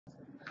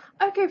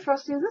Okay,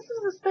 Frosty, this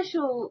is a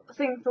special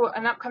thing for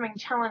an upcoming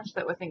challenge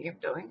that we're thinking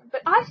of doing.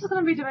 But Ice is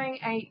going to be doing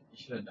a... You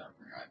should have done it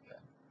from your iPad.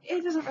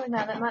 It doesn't really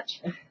matter that much.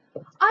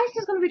 Ice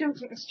is going to be doing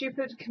something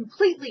stupid,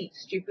 completely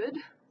stupid.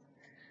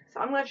 So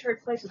I'm going to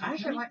replace it. I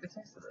actually like the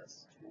taste of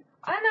this.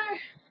 I know.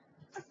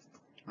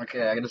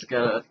 Okay, I just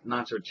got a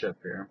nacho chip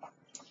here.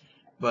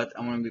 But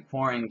I'm going to be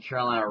pouring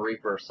Carolina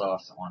Reaper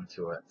sauce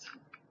onto it.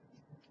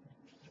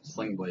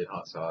 Sling Blade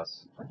hot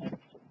sauce.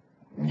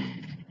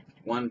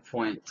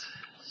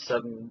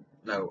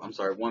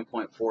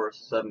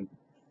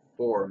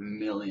 1.474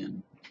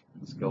 million.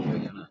 Let's go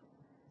in it.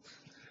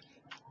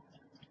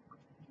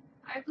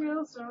 I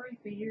feel sorry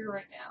for you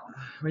right now.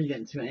 Are you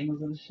getting 2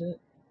 angles of this shit?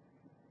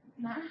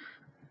 Nah.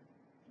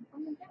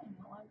 I'm the game.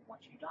 I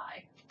want you to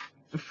die.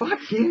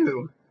 Fuck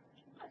you!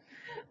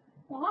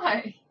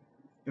 Why?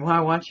 Why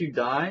I want you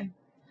die?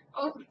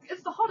 Oh,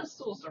 it's the hottest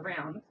sauce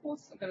around. Of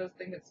course I'm going to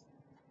think it's...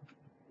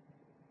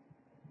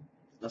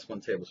 That's 1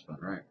 tablespoon,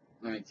 right?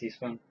 I mean,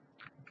 teaspoon?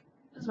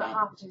 It's about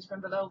half a teaspoon,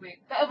 but that'll be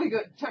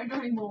good. Don't do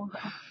any more than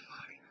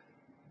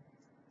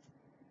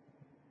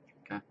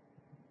that. Okay.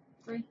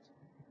 3,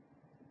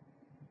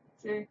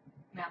 2,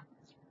 now.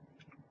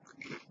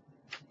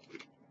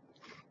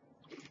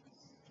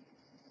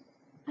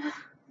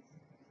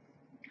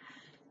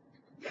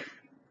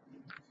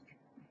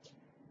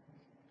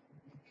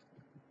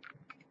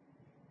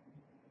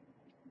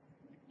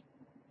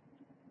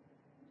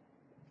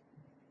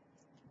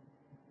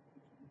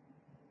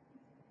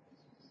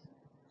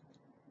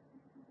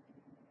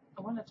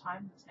 I want to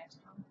time this next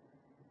time.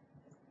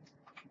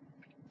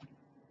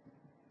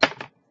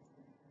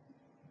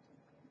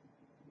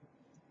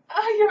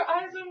 Ah, your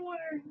eyes are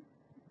watering.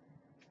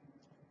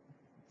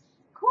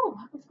 Cool,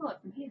 I can feel it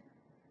from here.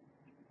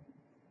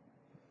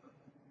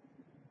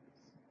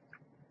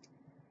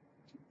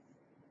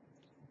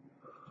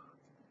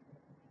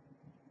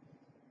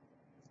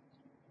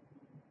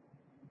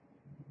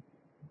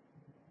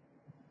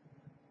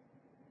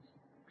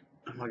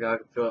 Oh my god, I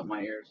can feel it in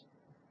my ears.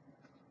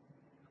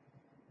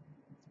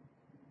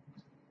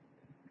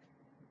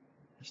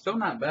 It's still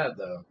not bad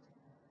though.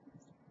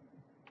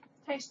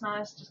 Tastes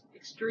nice, just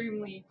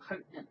extremely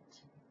potent.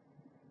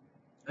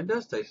 It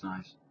does taste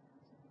nice.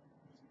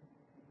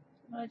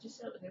 I just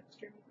said it was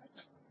extremely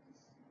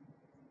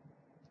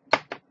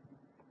potent.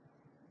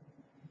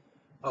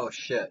 Oh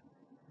shit.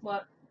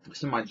 What?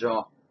 It's in my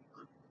jaw.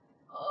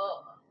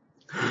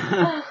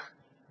 That's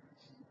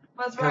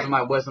Because right.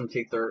 my wisdom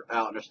teeth are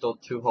out and there's still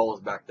 2 holes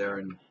back there,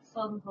 and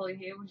Still hasn't fully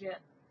healed yet.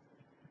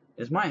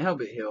 this might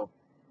help it heal.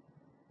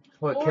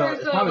 It's Or is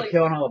it probably like-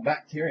 killing all the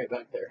bacteria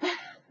back there.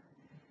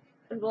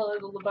 As well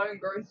as all the bone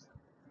growth.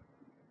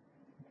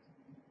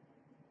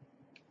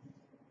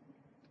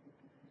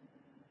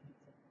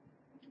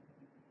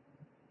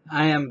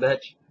 I am,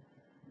 bitch.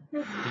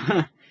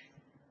 Not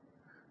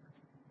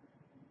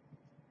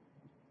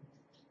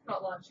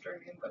live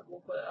streaming, but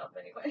we'll put it up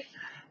anyway.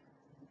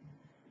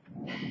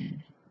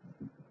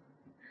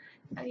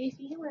 How are you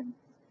feeling?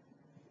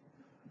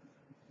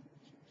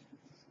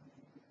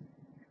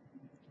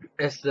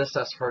 It's this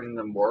that's hurting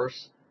them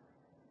worse.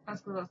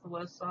 That's because that's the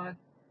worst side.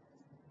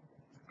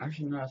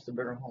 Actually, no, it's the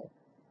bigger hole.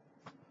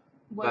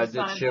 Worst I did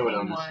side chew it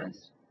on pain this thing.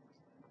 wise.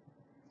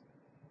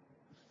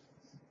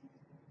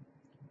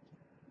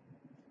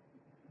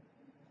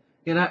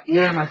 Get out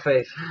of my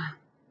face.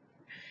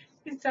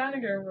 It's time to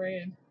go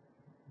red.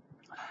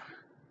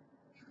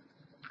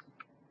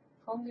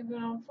 How long have you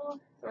been on for?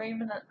 3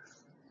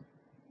 minutes.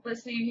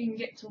 Let's see if you can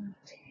get to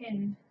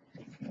 10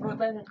 or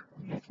 11.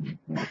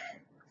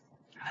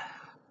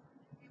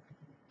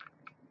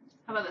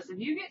 How about this? If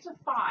you get to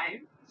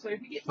 5, so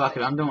if you get Fuck to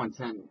it, I'm doing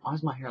 10. Why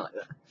is my hair like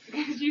that?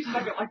 because you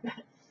stuck it like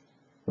that.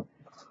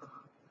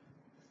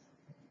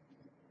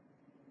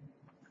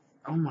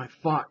 Oh my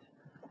fuck.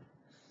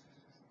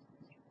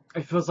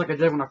 It feels like I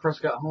did when I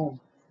first got home.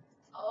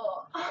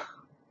 Oh.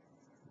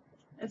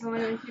 It's only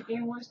going to keep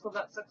getting worse for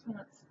about 6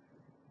 minutes.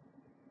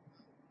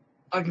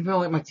 I can feel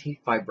like my teeth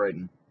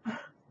vibrating.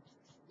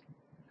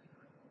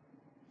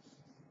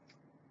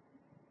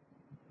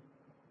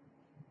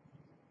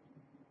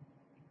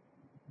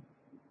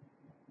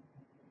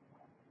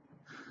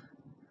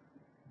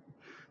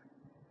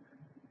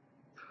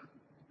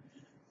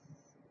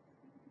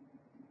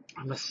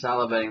 I'm just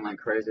salivating like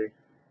crazy.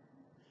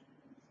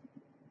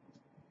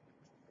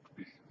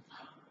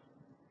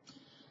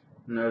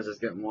 My nose is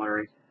getting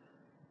watery.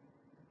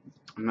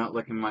 I'm not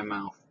licking my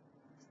mouth.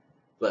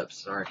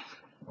 Lips, sorry.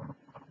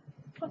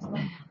 What's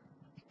that?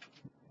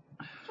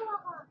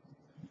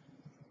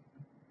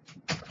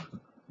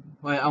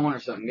 Wait, I wonder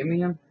something. Give me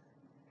him.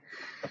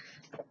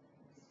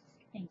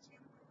 Thank you.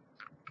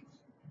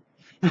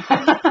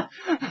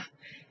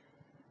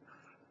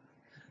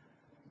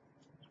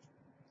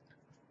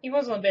 He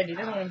was on bed. He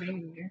doesn't want to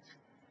be here.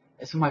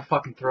 It's in my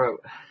fucking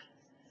throat.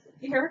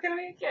 You're gonna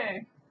be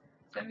okay.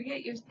 Don't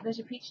forget, there's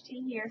your peach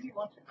tea here if you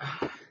want it.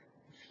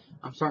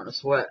 I'm starting to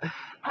sweat.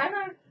 I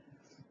know.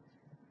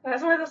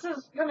 That's why this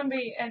is gonna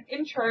be an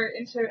intro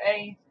into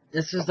a...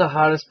 This is the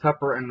hottest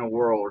pepper in the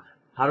world.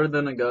 Hotter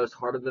than a ghost,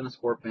 harder than a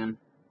scorpion.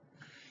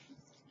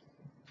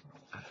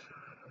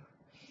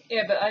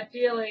 Yeah, but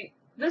ideally,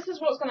 this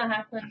is what's going to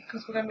happen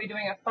because we're going to be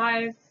doing a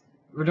 5.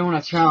 We're doing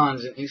a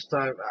challenge, and each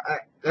time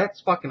that's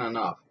fucking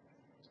enough.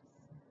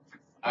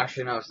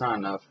 Actually, no, it's not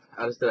enough.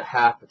 I just did a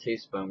half a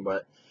teaspoon,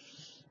 but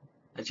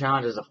the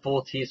challenge is a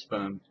full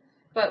teaspoon.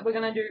 But we're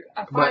going to do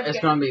a 5. But it's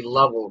going to be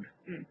leveled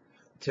Mm.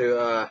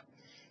 to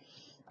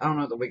I don't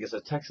know what the weakest. A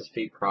Texas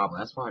feet problem.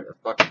 That's why the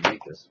fucking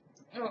weakest.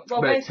 Well,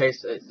 But it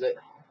tastes.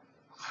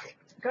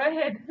 go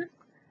ahead.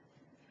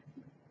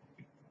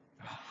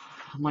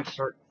 I'm like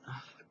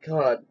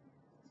God,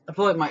 I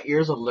feel like my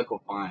ears are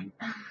liquefying.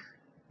 I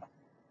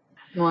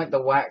feel like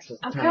the wax is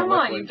Oh, turning come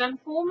on, liquid. you've done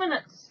 4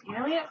 minutes. You're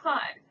only at 5.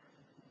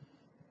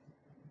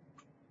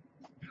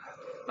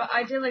 But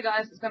ideally,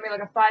 guys, it's going to be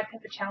like a 5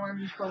 pepper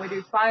challenge where we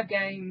do 5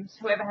 games.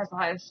 Whoever has the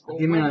highest score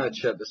Give me wins. another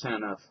chip. This ain't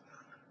enough.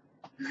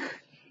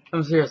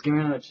 I'm serious. Give me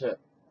another chip.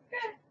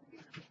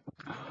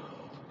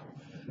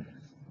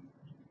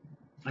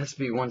 Has to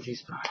be 1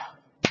 teaspoon.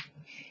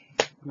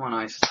 Come on,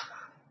 ice.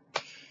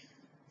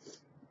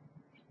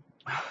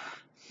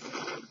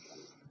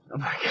 Oh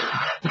my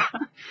god.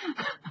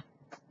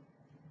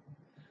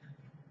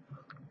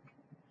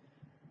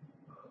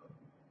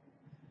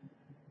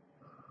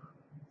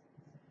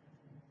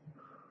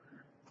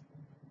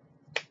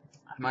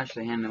 I'm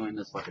actually handling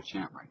this like a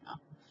champ right now.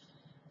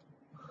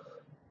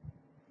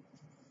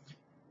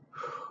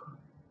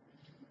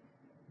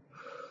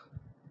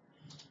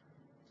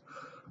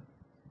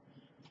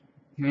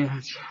 Give me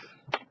that chip.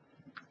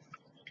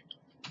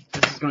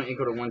 This is going to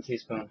equal to 1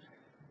 teaspoon.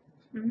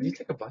 Mm-hmm. Did you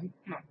take a bite?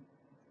 No.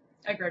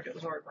 I grabbed it. It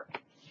was already broken.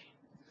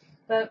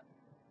 But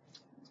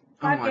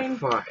Oh 5 my game,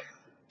 fuck.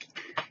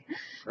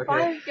 Okay.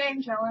 5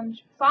 game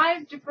challenge.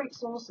 5 different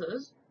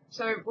sauces.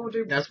 So we'll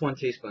do. That's 1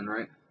 teaspoon,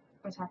 right?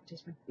 What's half a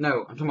teaspoon?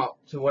 No, I'm talking about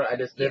what I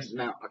just did Yes.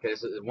 now. Okay,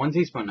 so it's 1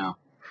 teaspoon now.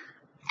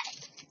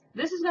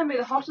 This is going to be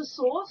the hottest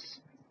sauce,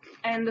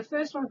 and the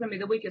first one's going to be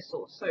the weakest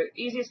sauce. So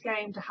easiest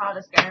game to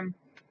hardest game.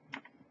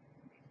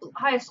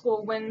 Highest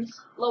score wins,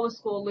 lowest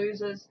score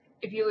loses.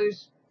 If you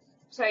lose,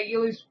 say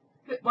you lose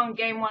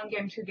game 1,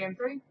 game 2, game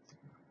 3.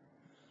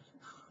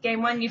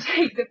 Game 1 you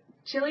take the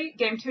chili,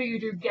 game 2 you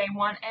do game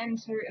 1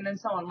 and 2, and then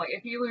so on. Like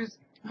if you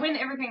win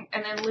everything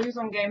and then lose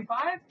on game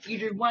 5, you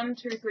do 1,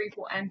 2, 3,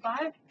 4, and 5.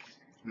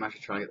 I'm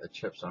actually trying to get the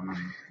chips on my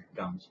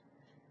gums.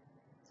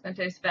 It's going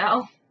to taste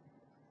foul.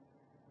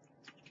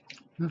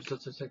 No, it's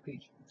just like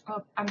peach.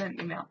 Oh, I meant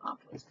your mouth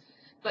afterwards.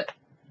 But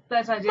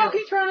that's What ideal. are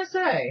you trying to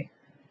say?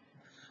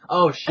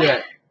 Oh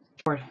shit.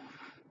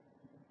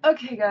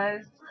 Okay,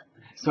 guys.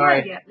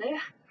 Sorry. Get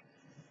there.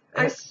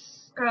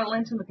 I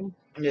lent him looking.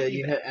 Yeah,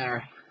 you hit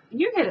enter.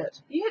 You hit it.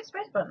 You hit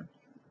space button.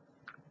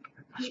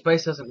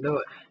 Space doesn't do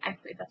it.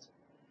 Actually, that's.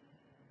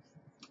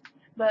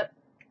 But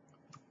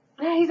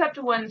he's up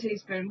to 1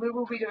 teaspoon. We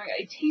will be doing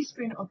a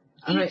teaspoon of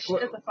each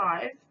of the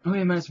 5. How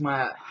many minutes am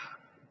I at?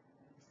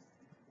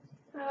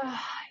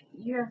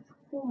 You have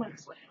 4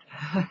 minutes left.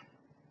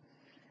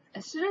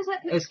 As soon as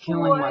that hits It's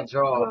killing 4, my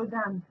jaw. we're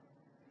done.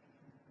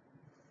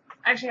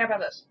 Actually, how about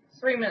this?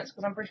 3 minutes,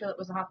 because I'm pretty sure that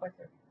was halfway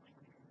through.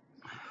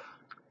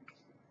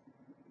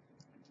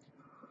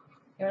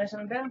 You want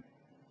something better?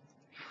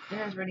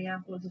 Dinner's ready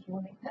afterwards if you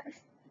want to eat that.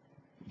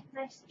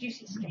 Nice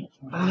juicy steak.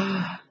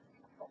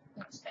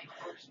 Let's steak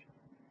first.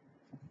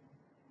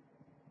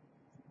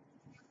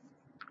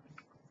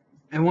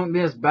 It wouldn't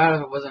be as bad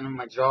if it wasn't in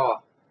my jaw.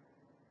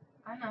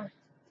 I know.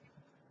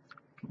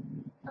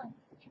 Oh.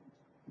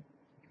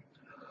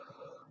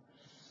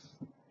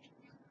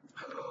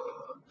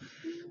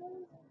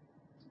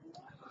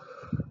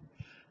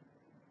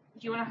 Do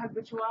you want to hug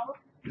the chihuahua?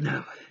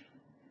 No.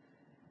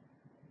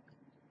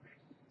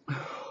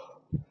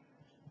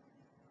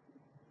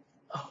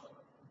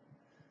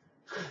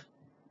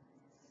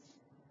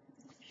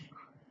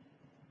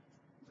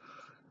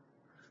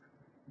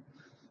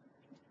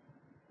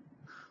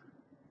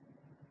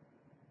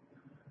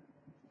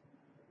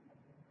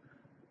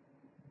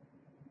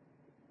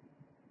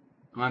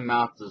 My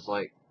mouth is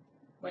like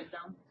Went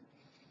down.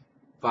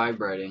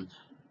 vibrating.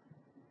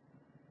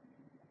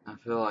 I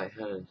feel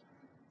lightheaded.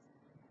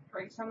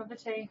 Drink some of the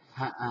tea.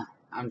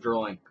 I'm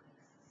drooling.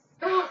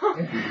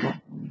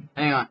 I'd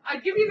Hang on.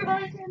 give you the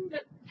right hand,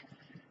 but.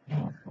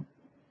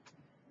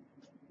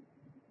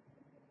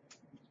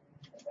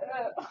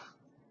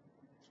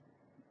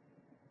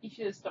 You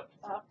should have stopped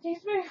at half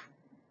teaspoon.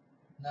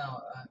 No,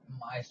 I'm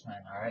Iceman,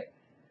 alright?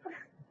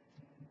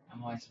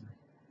 I'm Iceman.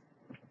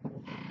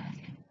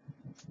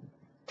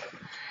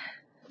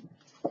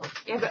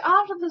 Yeah, but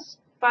after this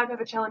 5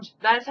 pepper challenge,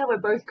 that's how we're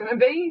both gonna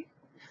be.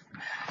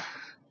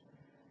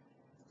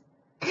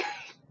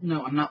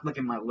 No, I'm not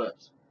licking my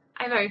lips.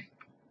 I know.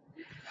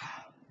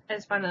 I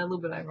just find that a little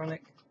bit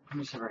ironic.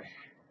 I'm sorry.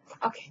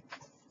 Okay.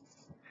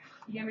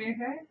 You gonna be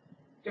okay?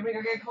 Do you want me to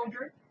go get a cold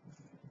drink?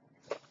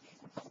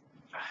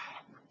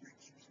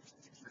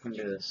 I can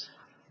do this.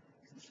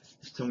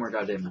 Just 2 more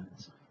goddamn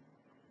minutes.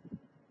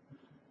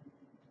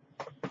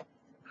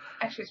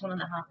 Actually, it's 1.5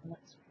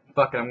 minutes.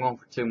 Fuck it, I'm going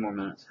for 2 more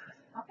minutes.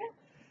 Okay.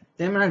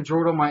 Damn it, I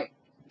drooled on my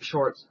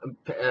shorts.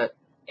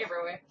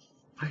 Everywhere.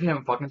 I can't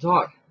even fucking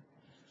talk.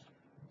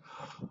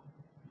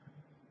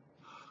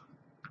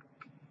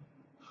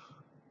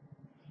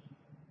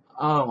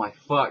 Oh my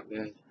fuck,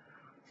 dude.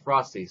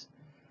 Frosties.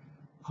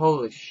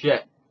 Holy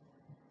shit.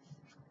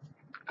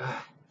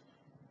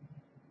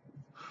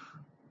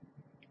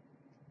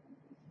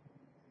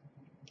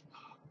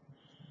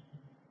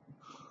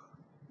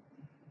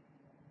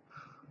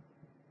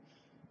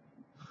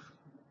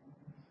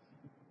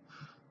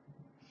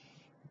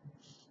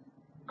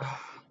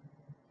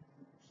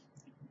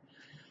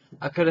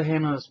 I could have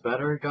handled this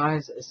better,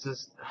 guys. It's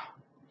just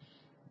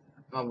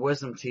my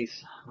wisdom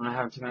teeth, when I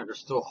have them taken out, there's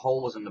still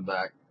holes in the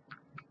back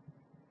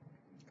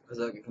because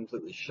I can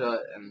completely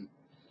shut, and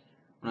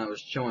when I was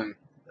chewing,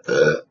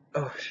 oh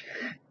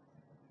shit.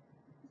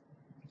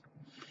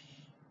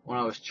 When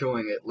I was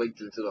chewing, it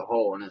leaked into the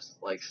hole, and it's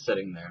like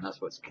sitting there, and that's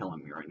what's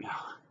killing me right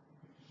now.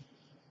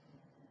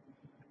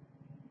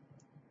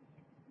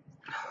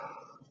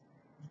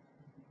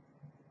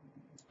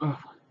 Oh.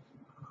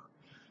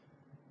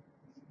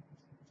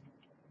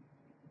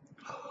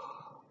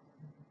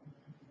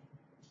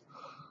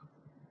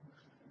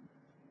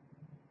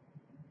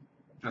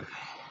 Okay.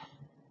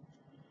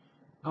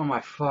 Oh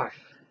my fuck.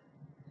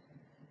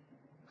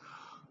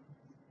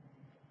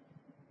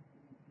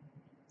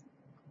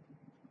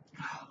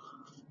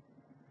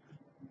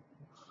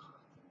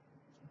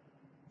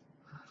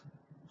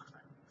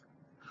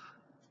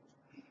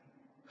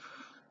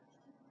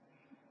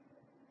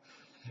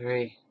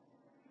 Three,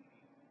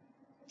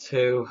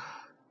 two,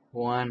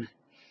 one.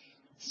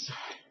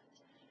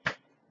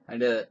 I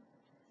did it.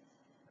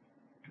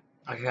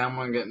 Okay, I'm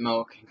gonna get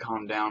milk and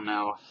calm down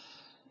now.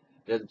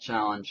 Did the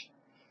challenge.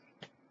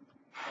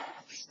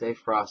 Stay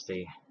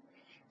frosty,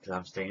 because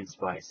I'm staying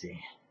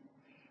spicy.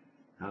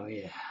 Oh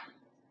yeah.